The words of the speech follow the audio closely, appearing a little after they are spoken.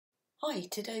Hi,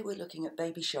 today we're looking at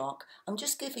Baby Shark. I'm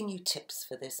just giving you tips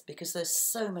for this because there's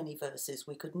so many verses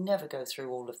we could never go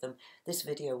through all of them. This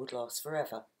video would last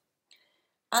forever.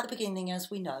 At the beginning,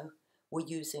 as we know, we're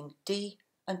using D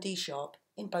and D sharp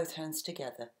in both hands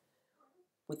together,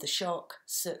 with the shark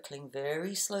circling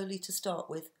very slowly to start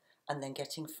with and then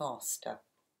getting faster.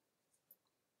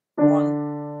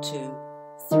 1, 2,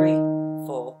 3,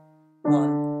 4.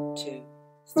 1, 2,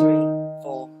 3,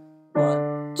 4.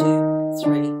 1, 2,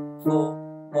 3, 4.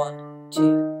 1,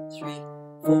 2, 3,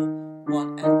 4.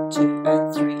 1 and 2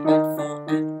 and 3 and 4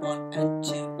 and 1 and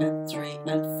 2 and 3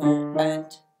 and 4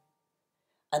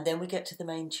 and then we get to the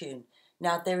main tune.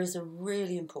 Now there is a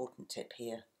really important tip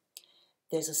here.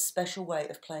 There's a special way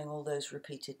of playing all those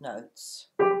repeated notes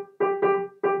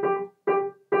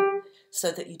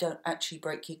so that you don't actually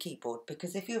break your keyboard,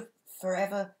 because if you're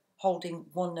forever holding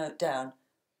one note down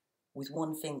with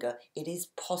one finger, it is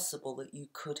possible that you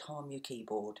could harm your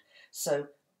keyboard. So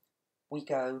we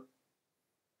go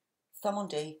thumb on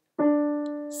D,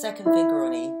 second finger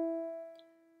on E,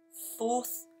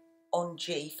 fourth on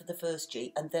G for the first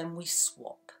G, and then we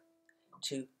swap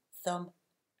to thumb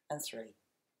and 3.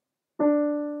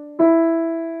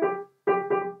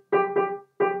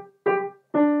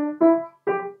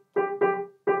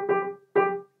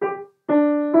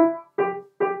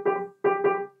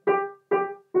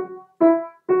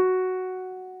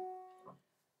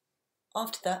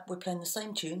 After that, we're playing the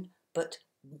same tune, but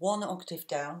one octave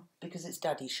down because it's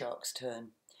Daddy Shark's turn.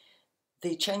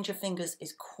 The change of fingers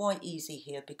is quite easy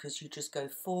here because you just go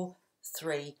 4,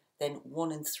 3, then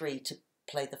 1 and 3 to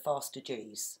play the faster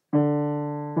Gs.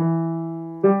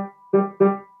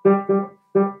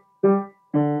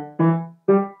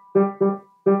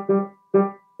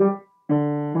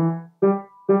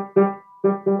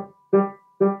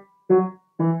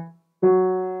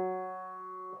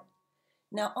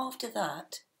 Now after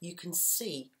that, you can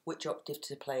see which octave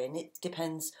to play, and it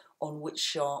depends on which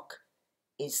shark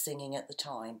is singing at the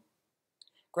time.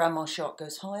 Grandma Shark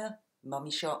goes higher,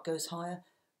 Mummy Shark goes higher,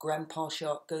 Grandpa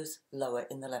Shark goes lower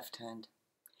in the left hand.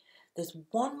 There's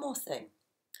one more thing.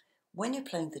 When you're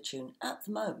playing the tune, at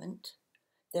the moment,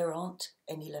 there aren't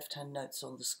any left hand notes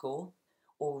on the score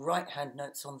or right hand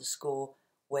notes on the score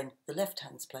when the left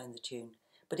hand's playing the tune.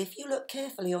 But if you look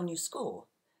carefully on your score,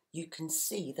 you can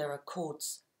see there are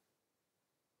chords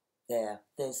there.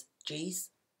 There's Gs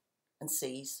and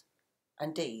Cs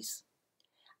and Ds.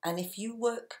 And if you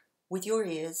work with your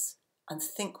ears and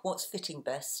think what's fitting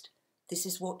best, this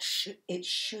is what it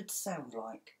should sound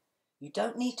like. You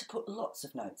don't need to put lots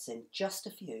of notes in, just a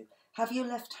few. Have your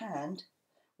left hand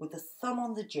with the thumb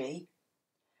on the G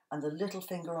and the little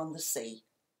finger on the C.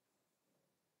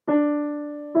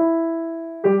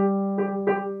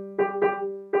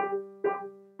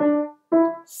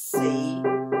 C,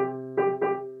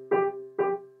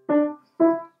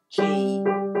 G, D,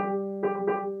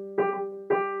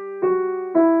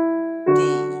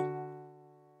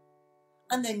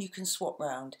 and then you can swap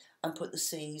round and put the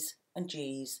C's and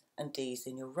G's and D's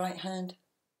in your right hand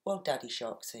while Daddy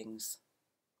Shark sings.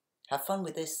 Have fun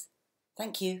with this.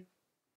 Thank you.